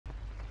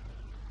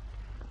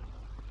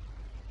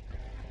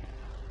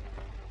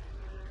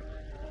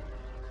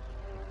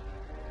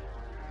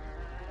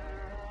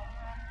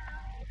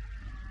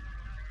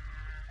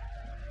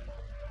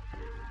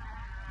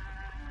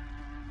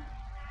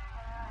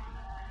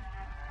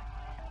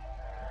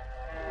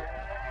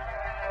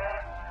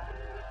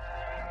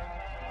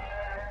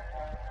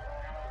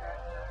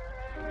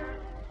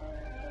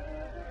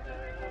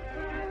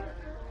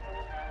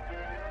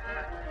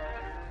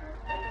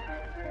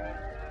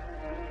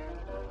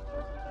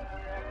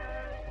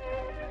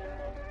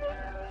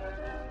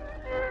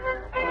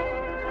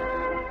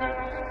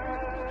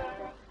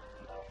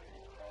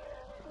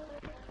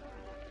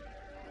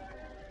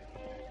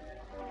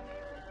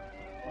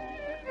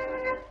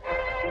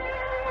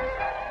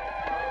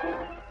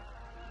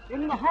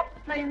In the hot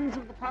plains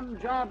of the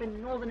Punjab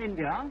in northern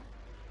India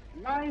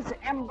lies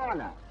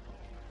Ambala,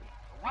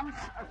 once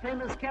a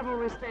famous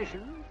cavalry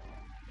station,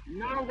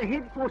 now the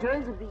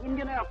headquarters of the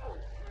Indian Air Force.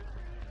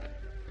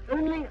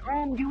 Only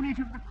armed unit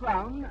of the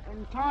Crown,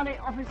 entirely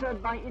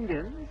officered by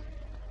Indians,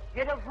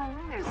 head of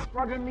whom is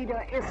Squadron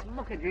Leader S.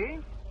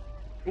 Mukerjee.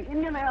 The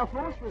Indian Air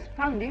Force was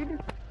founded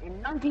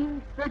in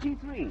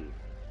 1933.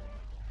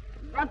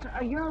 But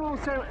a year or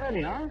so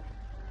earlier,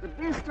 the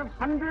best of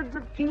hundreds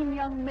of keen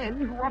young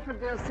men who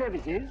offered their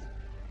services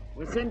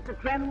were sent to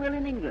Cranwell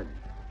in England,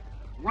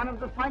 one of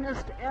the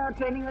finest air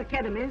training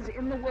academies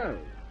in the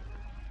world.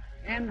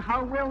 And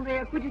how well they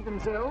acquitted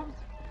themselves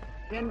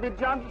can be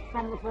judged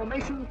from the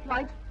formation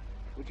flight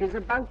which is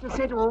about to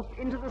set off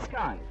into the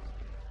skies.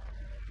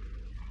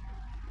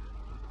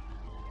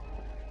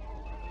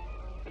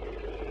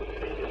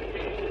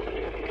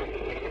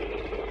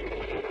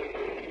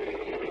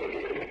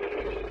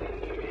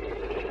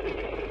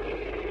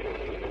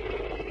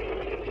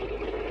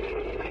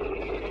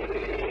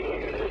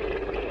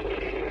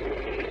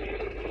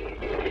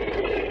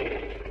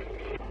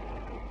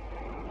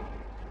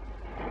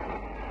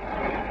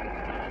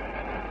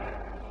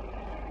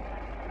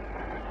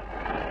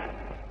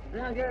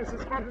 There goes the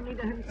squadron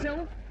leader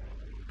himself,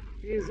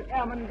 his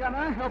airman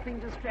gunner helping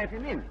to strap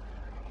him in.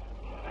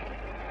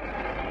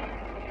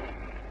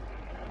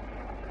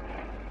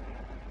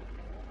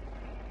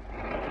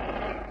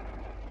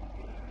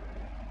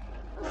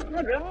 The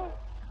squadron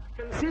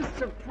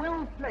consists of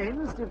 12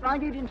 planes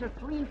divided into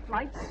 3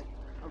 flights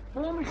of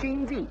 4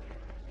 machines each.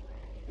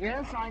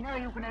 Yes, I know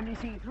you can only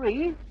see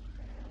 3,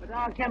 but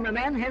our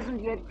cameraman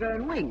hasn't yet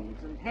grown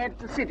wings and had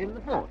to sit in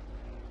the 4th.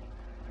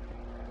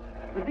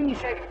 The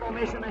V-shaped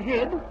formation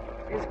ahead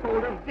is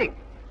called a Vic.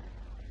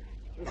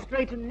 The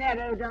straight and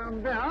narrow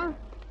down there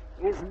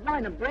is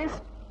line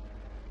abreast,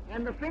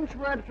 and the French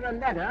word for a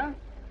ladder,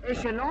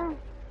 échelon,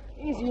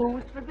 is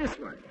used for this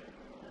one.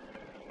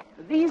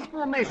 These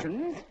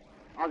formations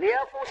are the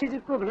Air Force's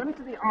equivalent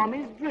to the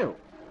Army's drill.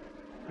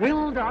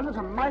 Drill done at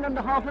 1.5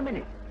 miles a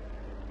minute,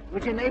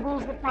 which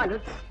enables the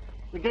pilots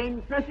to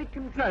gain perfect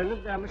control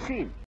of their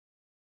machine.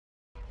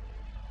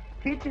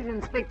 Pitch is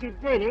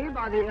inspected daily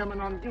by the airman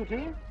on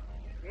duty,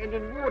 and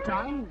in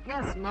wartime,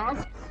 gas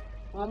masks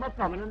form a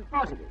prominent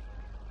part of it.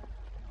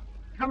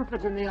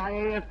 Comfort in the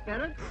IAF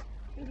barracks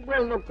is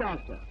well looked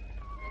after,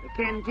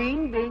 the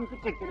canteen being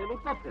particularly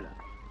popular,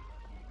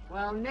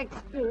 while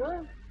next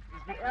door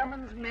is the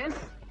airman's mess,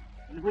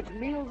 in which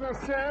meals are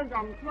served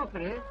on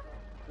crockery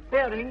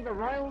bearing the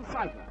royal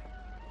cipher.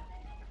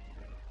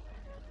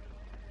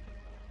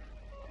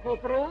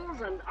 Corporals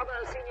and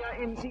other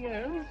senior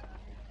NCOs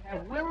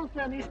have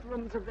well-furnished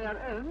rooms of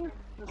their own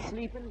for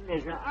sleep and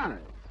leisure hours.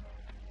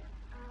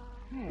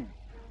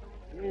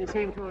 You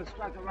seem to have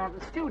struck a rather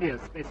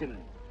studious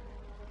specimen.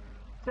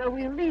 So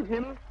we'll leave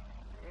him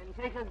and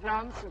take a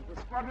glance at the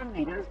squadron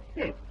leader's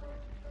pit,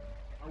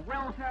 a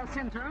welfare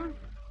centre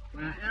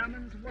where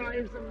airmen's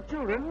wives and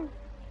children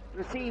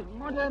receive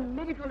modern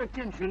medical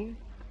attention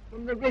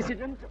from the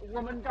resident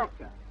woman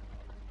doctor.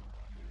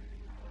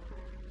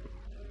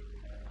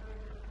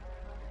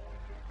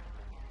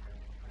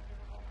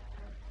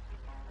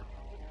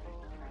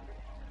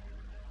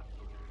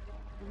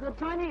 The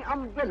tiny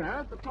umbrella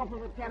at the top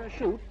of a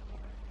parachute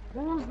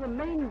pulls the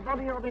main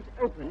body of it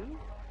open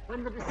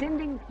when the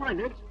descending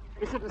pilot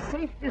is at a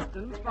safe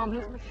distance from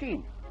his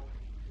machine.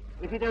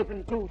 If it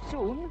opened too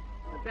soon,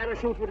 the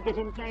parachute would get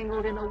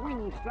entangled in a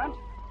wing strut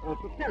or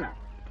propeller.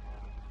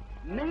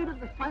 Made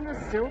of the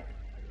finest silk,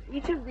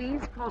 each of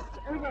these costs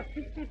over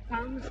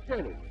 £50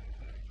 sterling,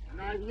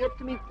 and I've yet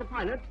to meet the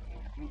pilot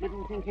who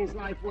didn't think his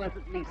life worth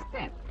at least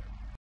that.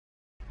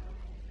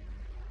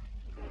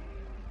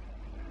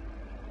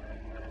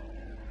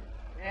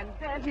 And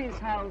that is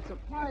how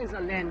supplies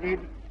are landed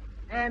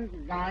and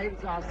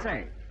lives are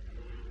saved.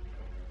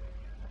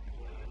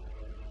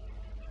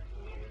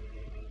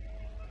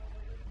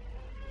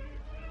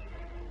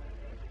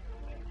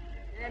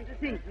 And to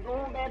think that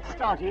all that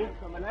started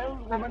from an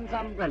old woman's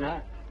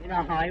umbrella in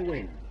a high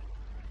wind.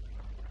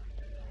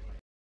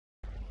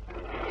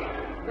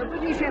 The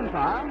British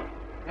Empire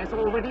has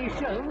already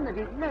shown that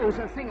it knows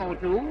a thing or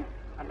two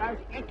about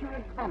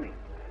accurate bombing.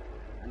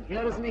 And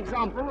here is an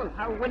example of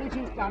how well it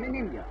is done in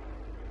India.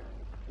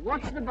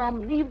 Watch the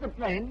bomb leave the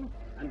plane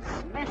and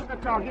smash the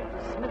target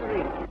to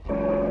smithereens.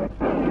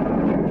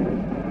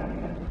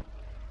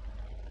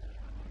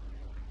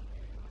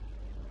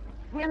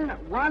 When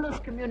wireless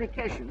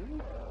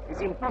communication is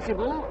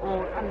impossible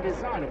or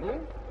undesirable,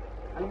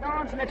 a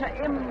large letter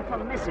M for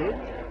message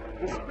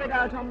is spread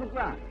out on the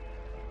ground.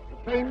 The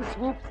plane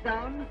swoops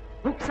down,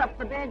 hooks up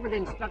the bag with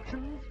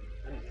instructions,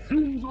 and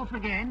zooms off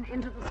again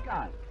into the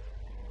sky.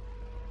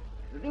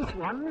 This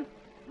one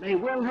may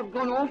well have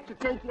gone off to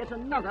take yet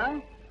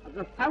another of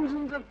the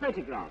thousands of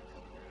photographs,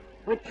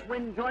 which,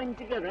 when joined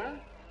together,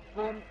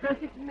 form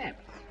perfect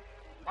maps,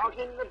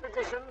 marking the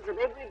positions of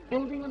every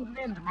building and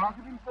landmark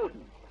of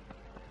importance.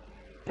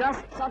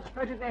 Just such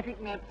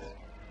photographic maps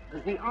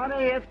as the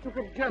RAF took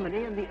of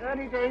Germany in the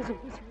early days of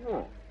this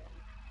war.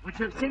 which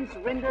have since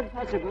rendered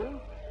possible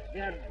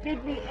their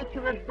deadly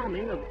accurate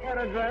bombing of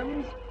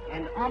aerodromes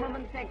and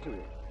armament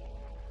factories.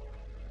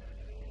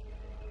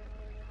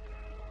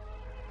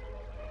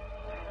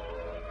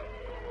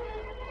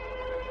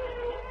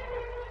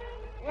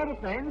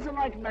 Aeroplanes are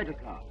like motor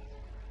cars.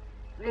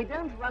 They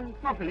don't run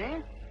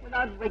properly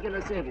without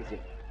regular servicing.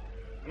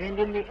 And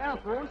in the Air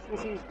Force,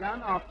 this is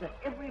done after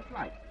every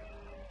flight.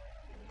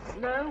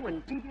 Slow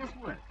and tedious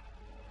work,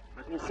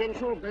 but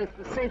essential both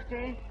for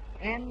safety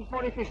and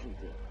for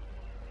efficiency.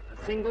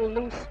 A single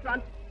loose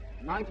strut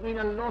might mean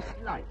a lost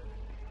life.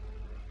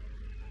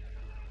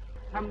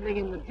 Tumbling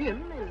in the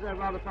gym is a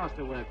rather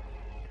faster work.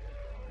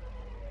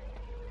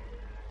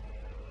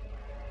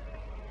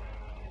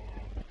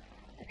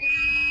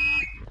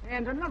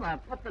 And another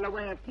popular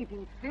way of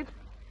keeping fit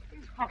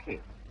is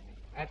hockey,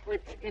 at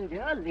which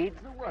India leads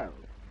the world.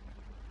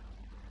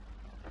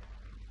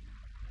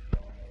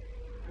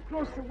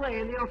 Across the way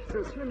in the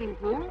officers' swimming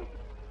pool,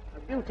 a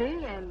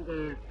beauty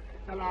and,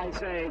 shall I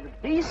say, the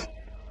beast,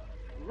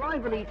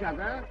 rival each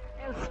other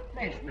as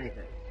splash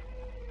makers.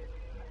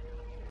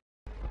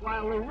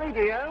 While the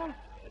radio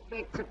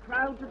attracts a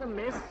crowd to the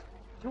mess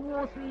 2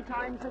 or 3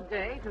 times a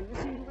day to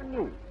listen to the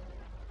news.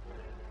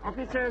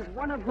 Officers,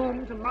 one of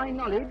whom, to my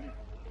knowledge,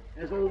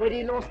 has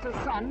already lost a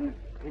son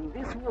in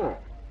this war.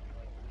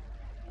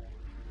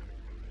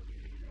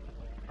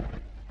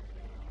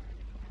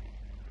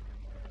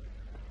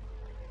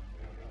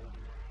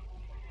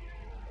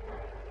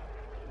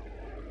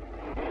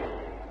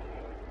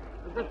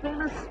 The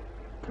famous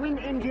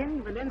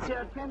twin-engine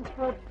Valentia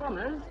transport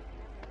bombers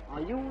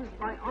are used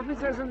by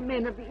officers and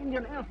men of the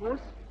Indian Air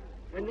Force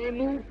when they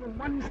move from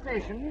one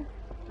station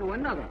to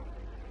another.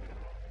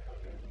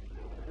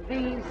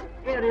 These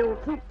aerial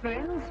troop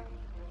trains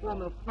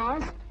form a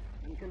fast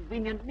and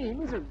convenient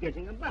means of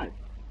getting about.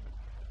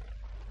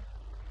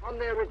 On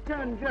their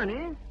return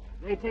journey,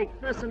 they take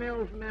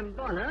personnel from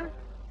Ambala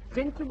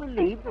sent to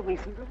relieve the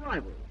recent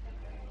arrivals.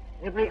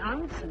 Every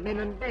ounce, men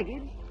and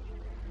baggage,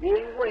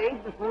 being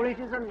weighed before it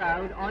is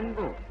allowed on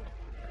board.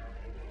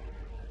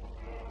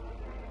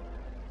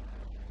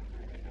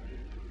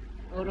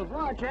 Au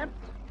revoir, chaps.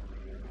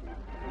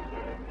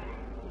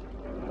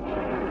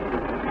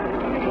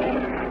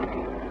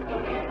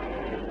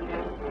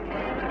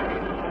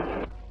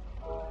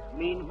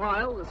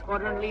 Meanwhile, the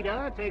squadron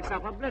leader takes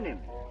up a blenheim.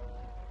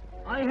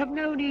 I have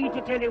no need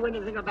to tell you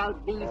anything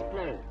about these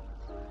planes.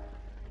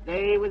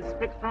 They, with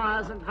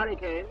Spitfires and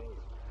Hurricanes,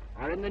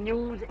 are in the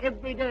news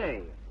every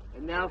day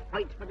in their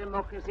fight for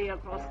democracy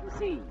across the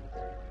seas.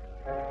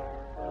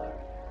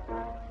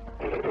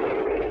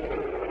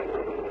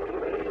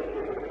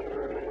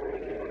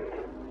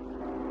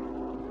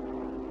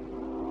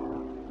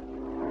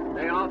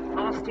 They are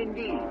fast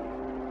indeed,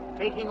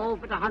 taking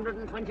off at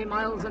 120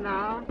 miles an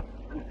hour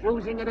and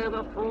cruising at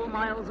over 4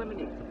 miles a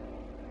minute.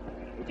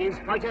 It is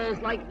fighters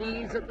like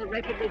these that the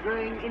rapidly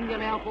growing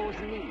Indian Air Force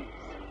needs.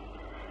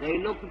 They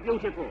look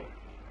beautiful,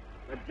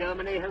 but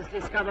Germany has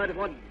discovered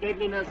what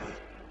deadliness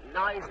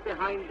lies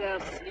behind their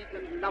sleek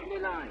and lovely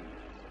lines.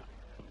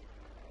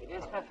 It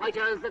is for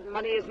fighters that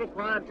money is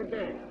required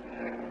today.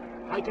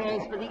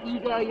 Fighters for the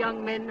eager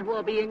young men who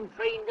are being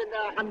trained in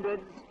their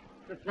hundreds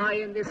to fly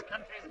in this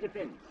country's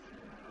defense.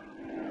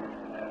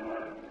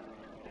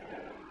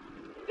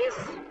 This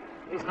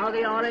is how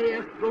the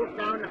RAF brought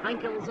down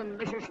Heinkels and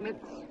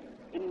Messerschmitts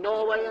in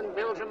Norway and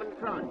Belgium and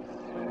France.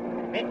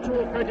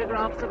 Actual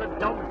photographs of a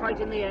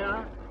dogfight in the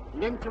air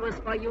lent to us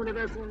by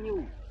Universal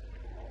News.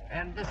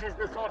 And this is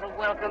the sort of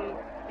welcome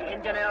the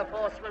Indian Air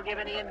Force will give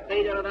any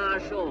invader of our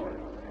shores.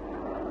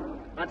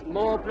 But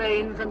more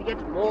planes and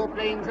yet more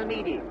planes are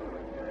needed.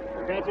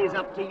 That is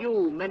up to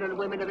you, men and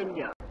women of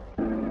India.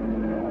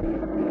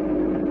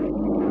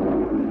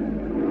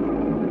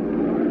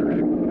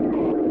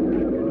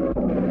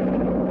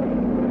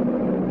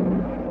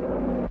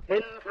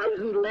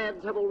 10,000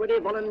 lads have already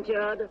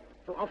volunteered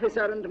to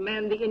officer and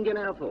man the Indian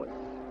Air Force,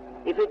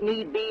 if it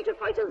need be to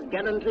fight as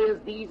gallantly as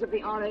these of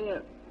the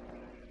RAF.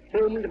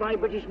 Filmed by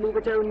British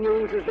Movertone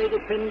News as they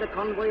defend a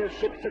convoy of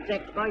ships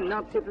attacked by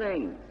Nazi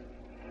planes.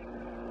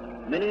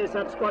 Many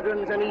such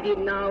squadrons are needed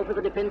now for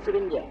the defense of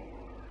India.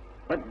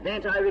 But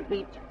that, I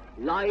repeat,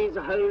 lies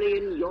wholly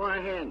in your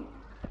hands.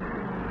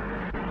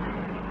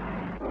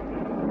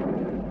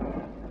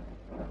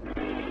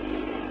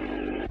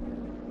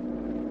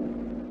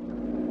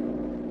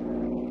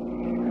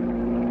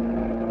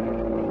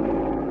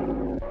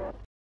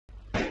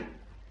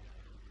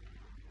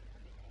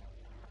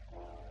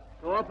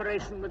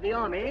 Cooperation with the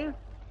Army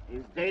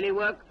is daily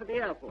work for the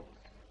Air Force,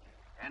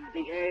 and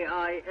the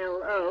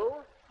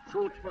AILO,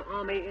 short for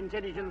Army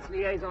Intelligence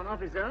Liaison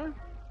Officer,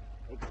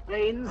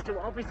 explains to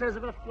officers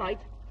of a flight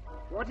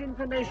what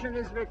information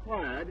is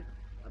required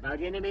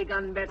about enemy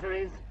gun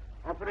batteries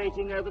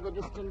operating over the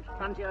distant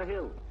frontier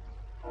hills.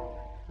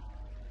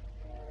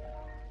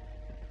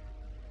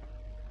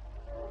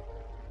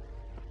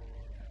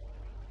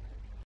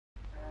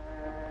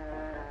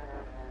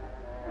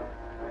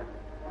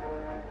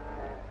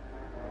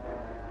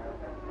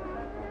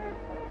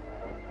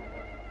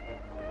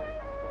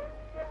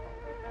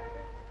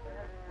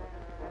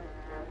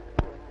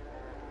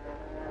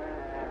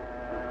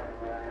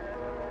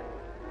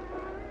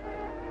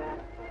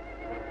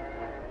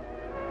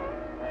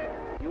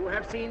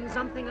 have seen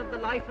something of the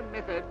life and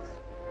methods,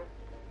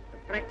 the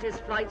practice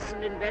flights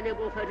and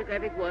invaluable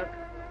photographic work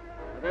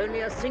of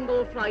only a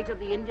single flight of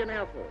the Indian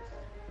Air Force.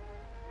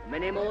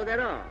 Many more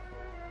there are,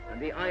 and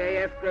the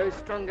IAF grows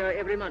stronger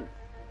every month.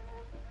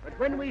 But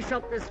when we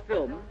shot this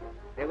film,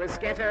 they were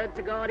scattered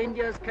to guard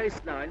India's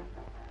coastline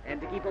and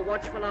to keep a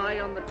watchful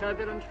eye on the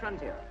turbulent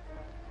frontier.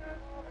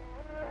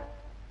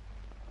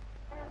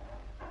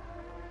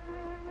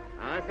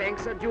 Our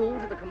thanks are due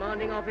to the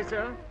commanding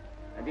officer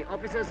and the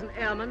officers and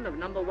airmen of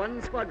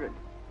No.1 Squadron,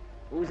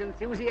 whose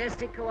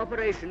enthusiastic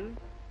cooperation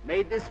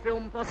made this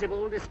film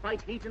possible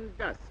despite heat and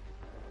dust.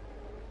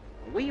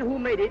 We who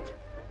made it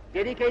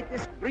dedicate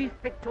this brief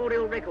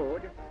pictorial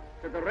record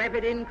to the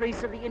rapid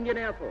increase of the Indian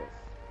Air Force,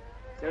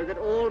 so that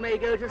all may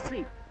go to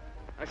sleep,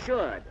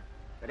 assured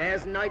that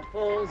as night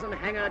falls and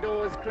hangar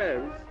doors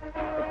close,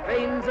 the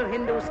planes of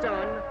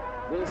Hindustan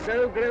will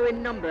so grow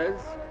in numbers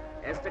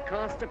as to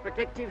cast a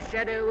protective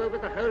shadow over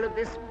the whole of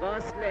this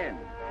vast land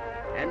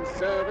and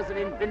serve as an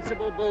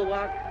invincible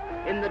bulwark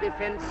in the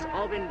defense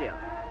of India.